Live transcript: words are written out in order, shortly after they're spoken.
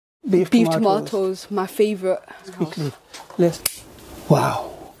beef tomatoes, my favourite. Quickly,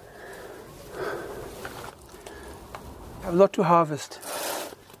 wow. I have a lot to harvest.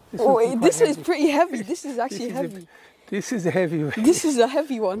 This is pretty heavy. This is actually heavy. This is a heavy one. This is a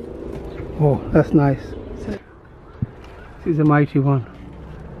heavy one. Oh, that's nice. This is a mighty one.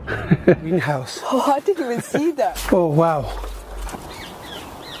 Greenhouse. Oh, I didn't even see that. Oh, wow.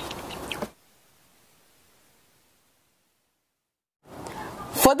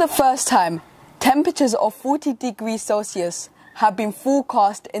 For the first time, temperatures of 40 degrees Celsius have been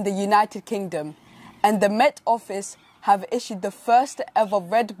forecast in the United Kingdom, and the Met Office have issued the first ever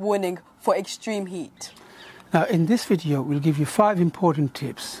red warning for extreme heat. Now, in this video, we'll give you 5 important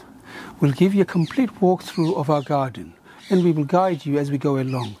tips. We'll give you a complete walkthrough of our garden, and we will guide you as we go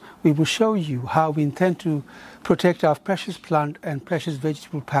along. We will show you how we intend to protect our precious plant and precious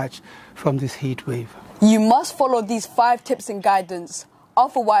vegetable patch from this heat wave. You must follow these 5 tips and guidance,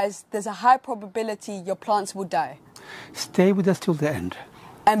 otherwise there's a high probability your plants will die. Stay with us till the end.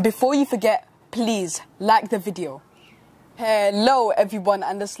 And before you forget, please like the video. Hello everyone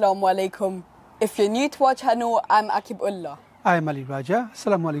and Assalamu alaikum. If you're new to our channel, I'm Akibullah. I'm Ali Raja.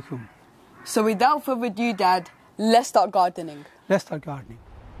 Assalamu alaikum. So without further ado, Dad, let's start gardening. Let's start gardening.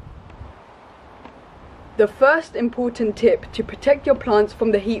 The first important tip to protect your plants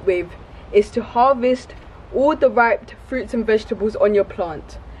from the heat wave is to harvest all the ripe fruits and vegetables on your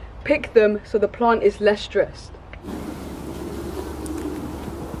plant. Pick them so the plant is less stressed.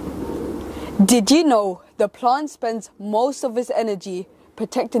 Did you know the plant spends most of its energy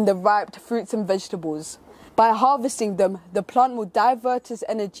protecting the ripe fruits and vegetables? By harvesting them, the plant will divert its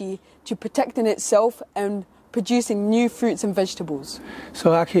energy to protecting itself and producing new fruits and vegetables.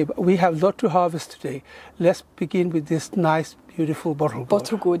 So Akib, we have a lot to harvest today. Let's begin with this nice, beautiful bottle gourd.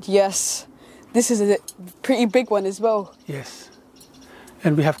 Bottle gourd, yes. This is a pretty big one as well. Yes.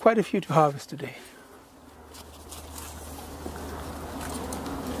 And we have quite a few to harvest today.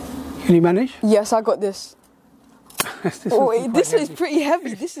 Can you manage? Yes, I got this. This is pretty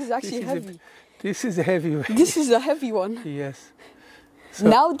heavy. This is actually heavy. This is a heavy one. This is a heavy one. Yes. So,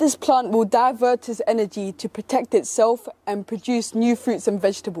 now this plant will divert its energy to protect itself and produce new fruits and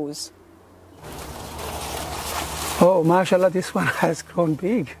vegetables. oh, mashallah, this one has grown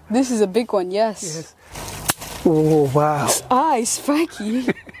big. This is a big one, yes. Yes. Oh, wow. Ah, it's spiky.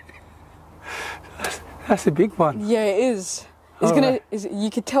 That's a big one. Yeah, it is. It's you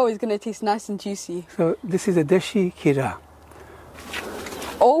can tell it's gonna taste nice and juicy. So this is a Deshi kira.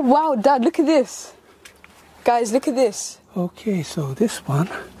 Oh wow, Dad, look at this. Guys, look at this. Okay, so this one,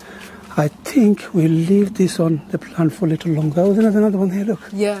 I think we'll leave this on the plant for a little longer. Oh, there's another one here, look.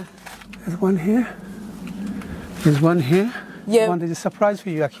 Yeah. There's one here. There's one here. Yeah. One is a surprise for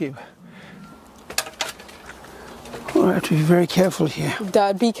you, Akib. Oh, I have to be very careful here.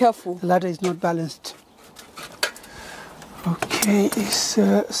 Dad, be careful. The ladder is not balanced. Okay, it's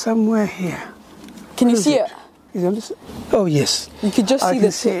somewhere here. Can you see it? Is it on this? Oh, yes. You could just see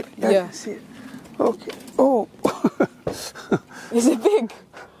the tip. Yeah. I can see it. Okay. Oh. Is it big?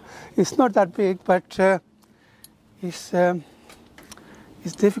 It's not that big, but it's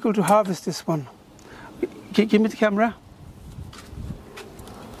difficult to harvest this one. Give me the camera.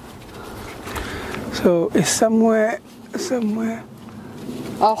 So it's somewhere.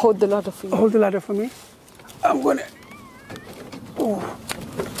 I'll hold the ladder for you. Hold the ladder for me. I'm gonna. Oh.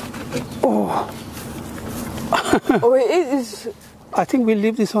 Oh, it is. I think we'll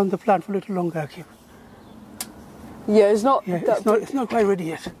leave this on the plant for a little longer, Akib. Yeah, it's not. Yeah, that it's not quite ready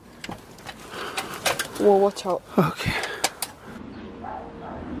yet. Well, watch out. Okay.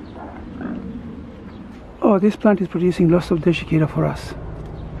 Oh, this plant is producing lots of Deshi kira for us.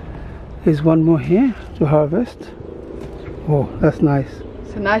 There's one more here to harvest. Oh, that's nice.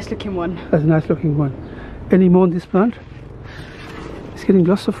 It's a nice looking one. That's a nice looking one. Any more on this plant? It's getting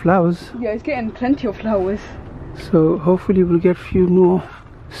lots of flowers. Yeah, it's getting plenty of flowers. So hopefully we'll get a few more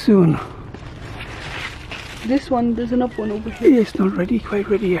soon. This one, there's another one over here. Yeah, it's not quite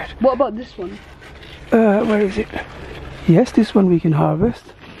ready yet. What about this one? Where is it? Yes, this one we can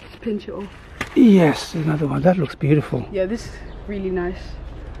harvest. Just pinch it off. Yes, another one. That looks beautiful. Yeah, this is really nice.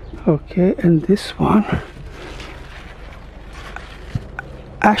 Okay, and this one.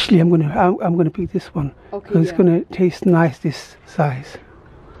 Actually, I'm gonna pick this one. Okay. Because it's gonna taste nice this size.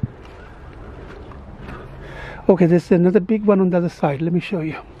 Okay, there's another big one on the other side. Let me show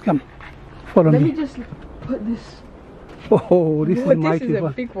you. Come, follow me. Let me just put this. Oh, this is a mighty one. This is a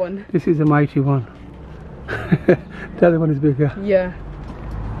big one. This is a mighty one. The other one is bigger. Yeah.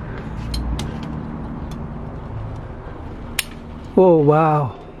 Oh,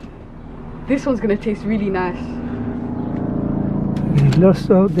 wow. This one's gonna taste really nice.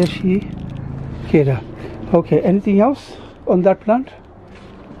 Loso Deshi Kera. Okay, anything else on that plant?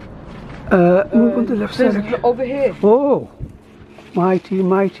 Move on the left side. Over here. Oh, mighty,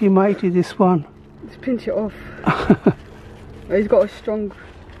 mighty, mighty, this one. Let's pinch it off. He's got a strong...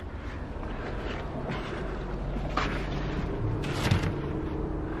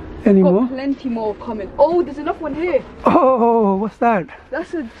 Any got more? Plenty more coming. Oh, there's another one here. Oh, what's that?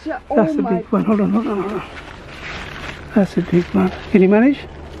 That's a... That's a big one. Hold on, hold on, hold on. That's a big one. Can you manage?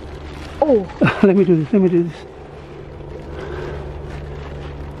 Oh. Let me do this, let me do this.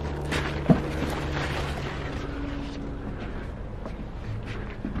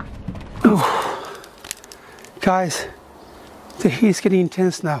 Oh. Guys, the heat is getting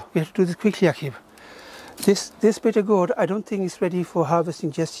intense now. We have to do this quickly, Akib. This bitter gourd, I don't think is ready for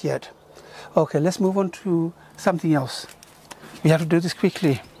harvesting just yet. Okay, let's move on to something else. We have to do this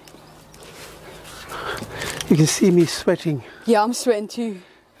quickly. You can see me sweating. Yeah, I'm sweating too.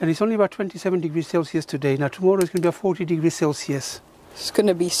 And it's only about 27 degrees Celsius today. Now tomorrow it's going to be about 40 degrees Celsius. It's going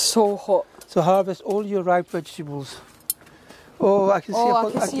to be so hot. So harvest all your ripe vegetables. Oh, I can see it.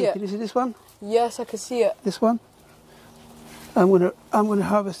 I can see it. Can you see this one? Yes, I can see it. This one? I'm gonna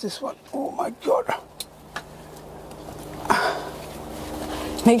harvest this one. Oh my God.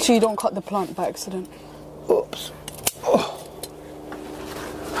 Make sure you don't cut the plant by accident. Oops. Oh.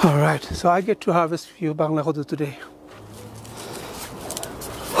 All right, so I get to harvest a few Bangla Khodu today.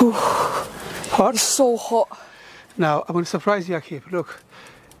 Hot? It's so hot. Now, I'm going to surprise you, Akib. Look,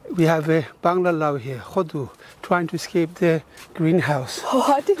 we have a Bangla Lau here, Khodu, trying to escape the greenhouse.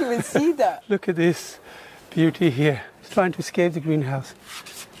 Oh, I didn't even see that. Look at this beauty here. It's trying to escape the greenhouse.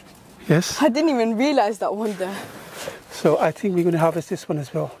 Yes? I didn't even realize that one there. So I think we're going to harvest this one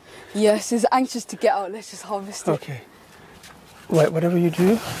as well. Yes, he's anxious to get out. Let's just harvest it. Okay. Right, whatever you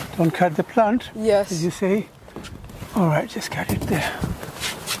do, don't cut the plant. Yes. As you say. All right, just cut it there.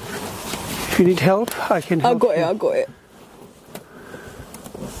 If you need help, I can help. I got it.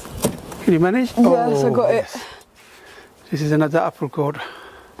 Can you manage? Yes, I got it. This is another apple gourd.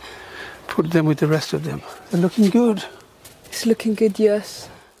 Put them with the rest of them. They're looking good. It's looking good, yes.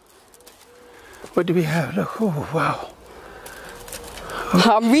 What do we have? Look, oh wow.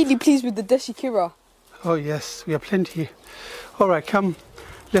 I'm really pleased with the Deshi Kira. Oh yes, we have plenty. All right, come.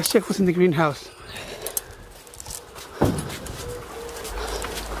 Let's check what's in the greenhouse.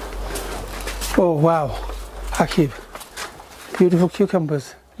 Oh wow, Akib. Beautiful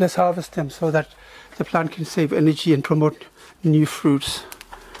cucumbers. Let's harvest them so that the plant can save energy and promote new fruits.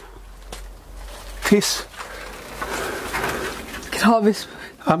 This. Can harvest.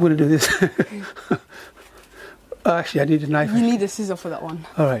 I'm going to do this. Actually, I need a knife. You need a scissor for that one.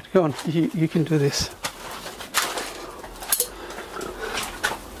 All right, go on. You can do this.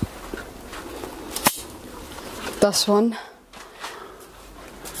 That's one.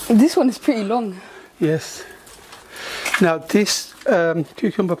 This one is pretty long. Yes. Now this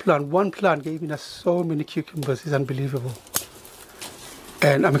cucumber plant, one plant gave us so many cucumbers. It's unbelievable.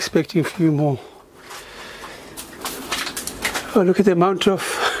 And I'm expecting a few more. Oh, look at the amount of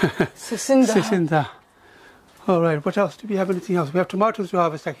Sisinda. All right, what else? Do we have anything else? We have tomatoes to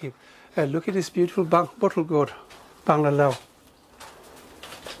harvest, Akib. Look at this beautiful bottle gourd, Bangla Lau.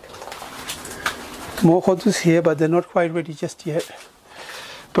 More khodus here, but they're not quite ready just yet.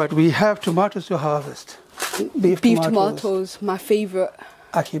 But we have tomatoes to harvest. Beef tomatoes, my favourite.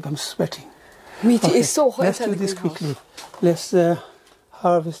 Akib, I'm sweating. Me too, okay, it's so hot. Let's do this quickly. Let's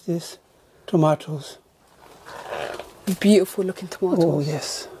harvest these tomatoes. Beautiful looking tomatoes. Oh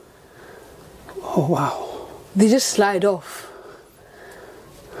yes. Oh wow. They just slide off.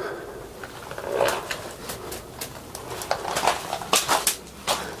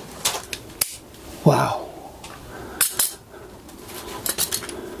 Wow.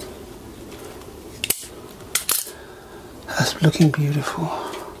 That's looking beautiful.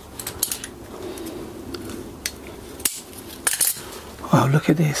 Wow, look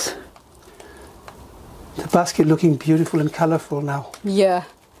at this. The basket looking beautiful and colorful now. Yeah.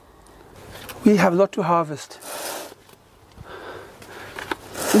 We have a lot to harvest.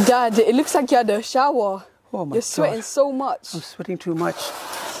 Dad, it looks like you had a shower. Oh my You're sweating God. so much. I'm sweating too much.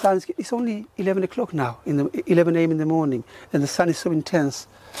 It's only 11 o'clock now, 11 a.m. in the morning, and the sun is so intense.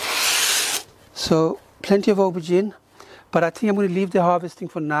 So plenty of aubergine, but I think I'm going to leave the harvesting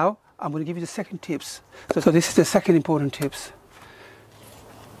for now. I'm going to give you the second tips. So this is the second important tips.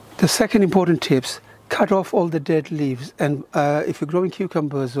 The second important tips. Cut off all the dead leaves, and if you're growing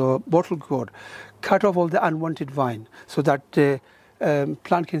cucumbers or bottle gourd, cut off all the unwanted vine so that the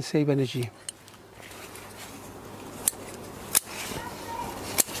plant can save energy.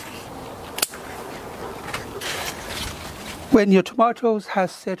 When your tomatoes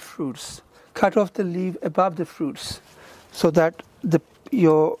have set fruits, cut off the leaf above the fruits so that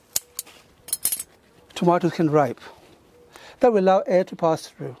your tomatoes can ripe. That will allow air to pass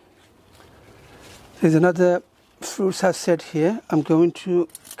through. There's another fruits have set here. I'm going to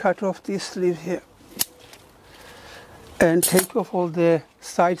cut off this leaf here and take off all the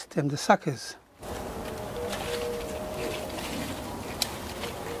side stem, the suckers.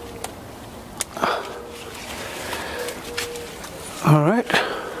 All right,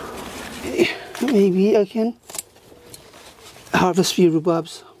 maybe I can harvest few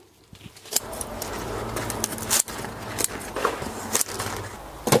rhubarbs.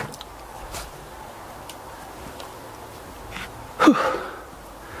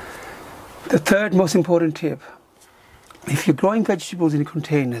 The third most important tip, if you're growing vegetables in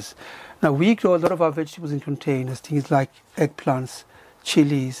containers, now we grow a lot of our vegetables in containers, things like eggplants,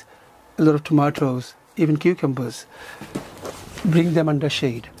 chilies, a lot of tomatoes, even cucumbers. Bring them under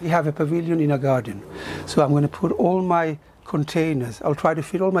shade. We have a pavilion in our garden, so I'm going to put all my containers, I'll try to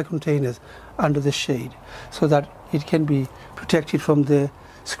fit all my containers under the shade so that it can be protected from the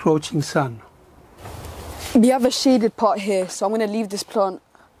scorching sun. We have a shaded part here, so I'm going to leave this plant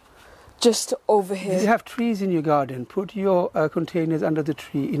just over here. If you have trees in your garden, put your containers under the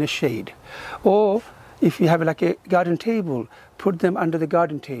tree in a shade. Or if you have like a garden table, put them under the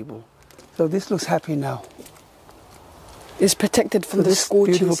garden table. So this looks happy now. It's protected from the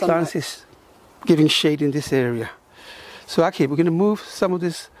scorching beautiful sunlight. plants is giving shade in this area. So okay, we're going to move some of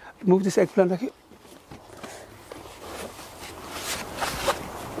this, move this eggplant. Okay.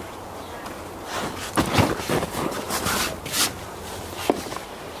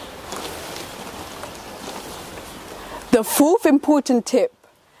 The fourth important tip,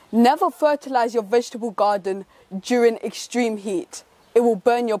 never fertilize your vegetable garden during extreme heat. It will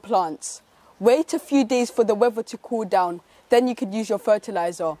burn your plants. Wait a few days for the weather to cool down, then you could use your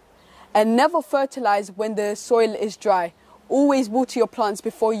fertilizer. And never fertilize when the soil is dry. Always water your plants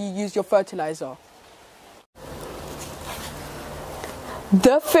before you use your fertilizer.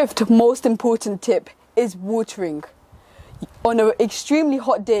 The fifth most important tip is watering. On an extremely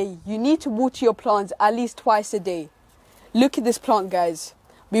hot day, you need to water your plants at least twice a day. Look at this plant, guys.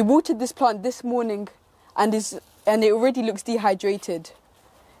 We watered this plant this morning and it already looks dehydrated.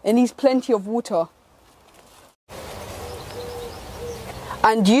 It needs plenty of water.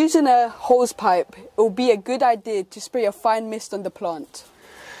 And using a hose pipe, it will be a good idea to spray a fine mist on the plant.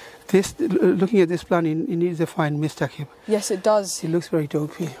 This, looking at this plant, it needs a fine mist, Akib. Yes, it does. It looks very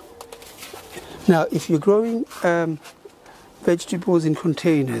dopey. Now, if you're growing vegetables in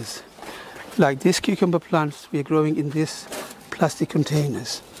containers, like these cucumber plants we are growing in these plastic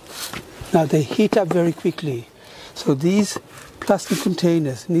containers. Now they heat up very quickly, so these plastic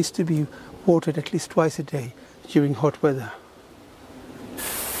containers needs to be watered at least twice a day during hot weather.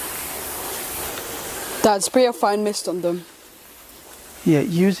 Dad, spray a fine mist on them. Yeah,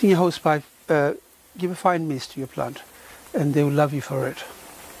 using a hose pipe, give a fine mist to your plant and they will love you for it.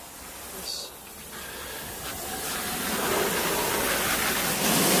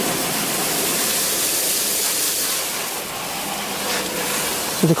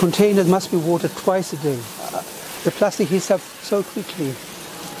 So the containers must be watered twice a day. The plastic heats up so quickly.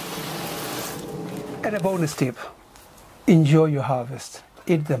 And a bonus tip, enjoy your harvest,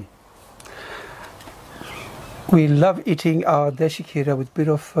 eat them. We love eating our Deshi kira with a bit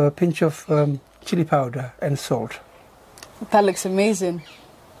of pinch of chili powder and salt. That looks amazing.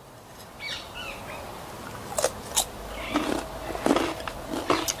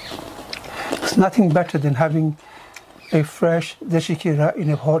 It's nothing better than having a fresh Deshi kira in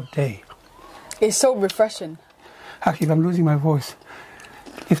a hot day. It's so refreshing. Actually, I'm losing my voice.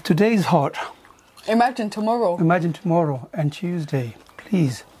 If today is hot, imagine tomorrow. Imagine tomorrow and Tuesday.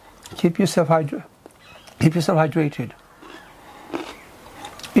 Please keep yourself hydrated.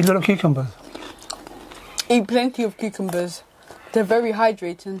 Eat a lot of cucumbers. Eat plenty of cucumbers. They're very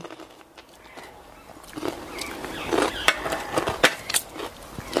hydrating.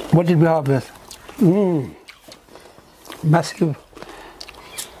 What did we harvest? Massive.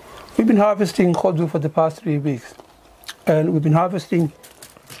 We've been harvesting khodru for the past 3 weeks, and we've been harvesting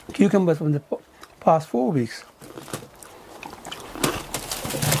cucumbers from the past 4 weeks.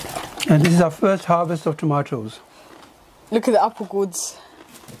 And this is our first harvest of tomatoes. Look at the apple gourds.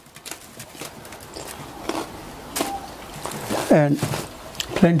 And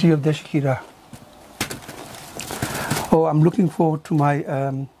plenty of Deshi kira. Oh, I'm looking forward to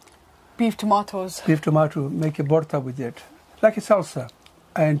my Beef tomatoes. beef tomato. Make a borta with it, like a salsa,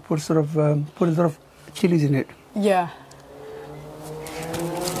 and put a lot of chilies in it. Yeah.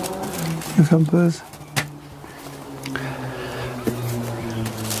 Cucumbers.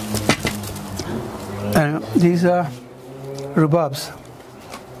 These are rhubarbs.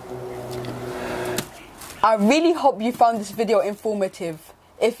 I really hope you found this video informative.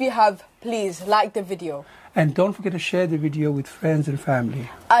 If you have, please like the video. And don't forget to share the video with friends and family.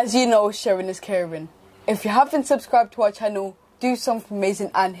 As you know, sharing is caring. If you haven't subscribed to our channel, do something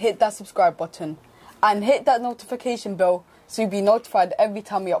amazing and hit that subscribe button. And hit that notification bell so you'll be notified every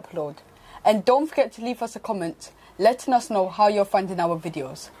time we upload. And don't forget to leave us a comment letting us know how you're finding our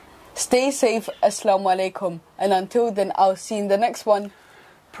videos. Stay safe, Assalamu alaikum, and until then I'll see you in the next one.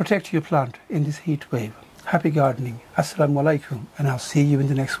 Protect your plant in this heat wave. Happy gardening. Assalamu alaikum, and I'll see you in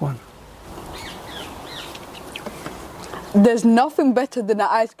the next one. There's nothing better than an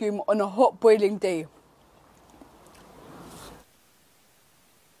ice cream on a hot boiling day.